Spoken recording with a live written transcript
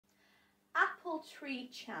apple tree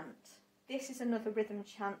chant. This is another rhythm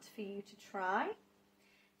chant for you to try.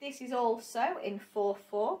 This is also in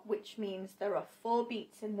 4/4, which means there are 4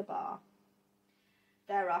 beats in the bar.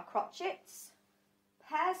 There are crotchets,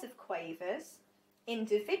 pairs of quavers,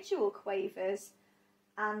 individual quavers,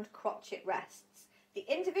 and crotchet rests. The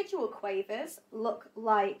individual quavers look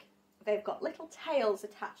like they've got little tails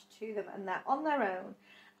attached to them and they're on their own.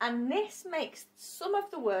 And this makes some of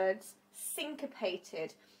the words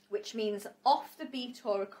syncopated, which means off the beat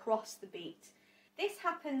or across the beat. This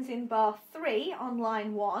happens in bar 3 on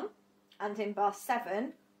line 1 and in bar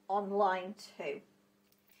 7 on line 2.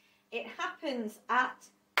 It happens at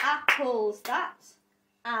apples that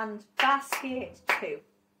and basket 2.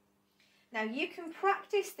 Now you can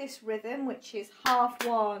practice this rhythm, which is 1/2,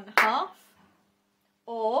 1/2,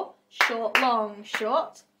 or short, long,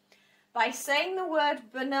 short, by saying the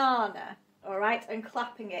word banana, all right, and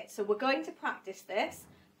clapping it. So we're going to practice this.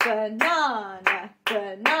 Banana,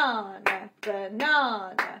 banana,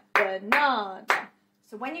 banana, banana.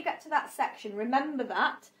 So when you get to that section, remember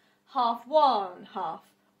that 1/2, 1/2,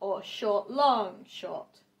 or short, long,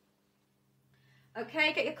 short.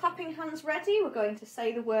 Okay, get your clapping hands ready. We're going to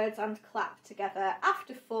say the words and clap together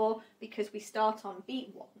after 4 because we start on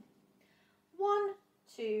beat 1. 1,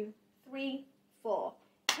 2, 3, 4.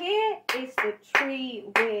 Here is the tree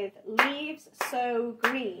with leaves so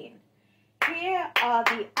green. Here are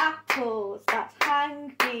the apples that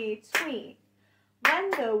hang between. When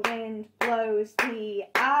the wind blows, the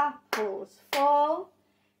apples fall.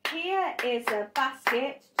 Here is a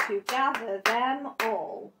basket to gather them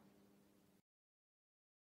all.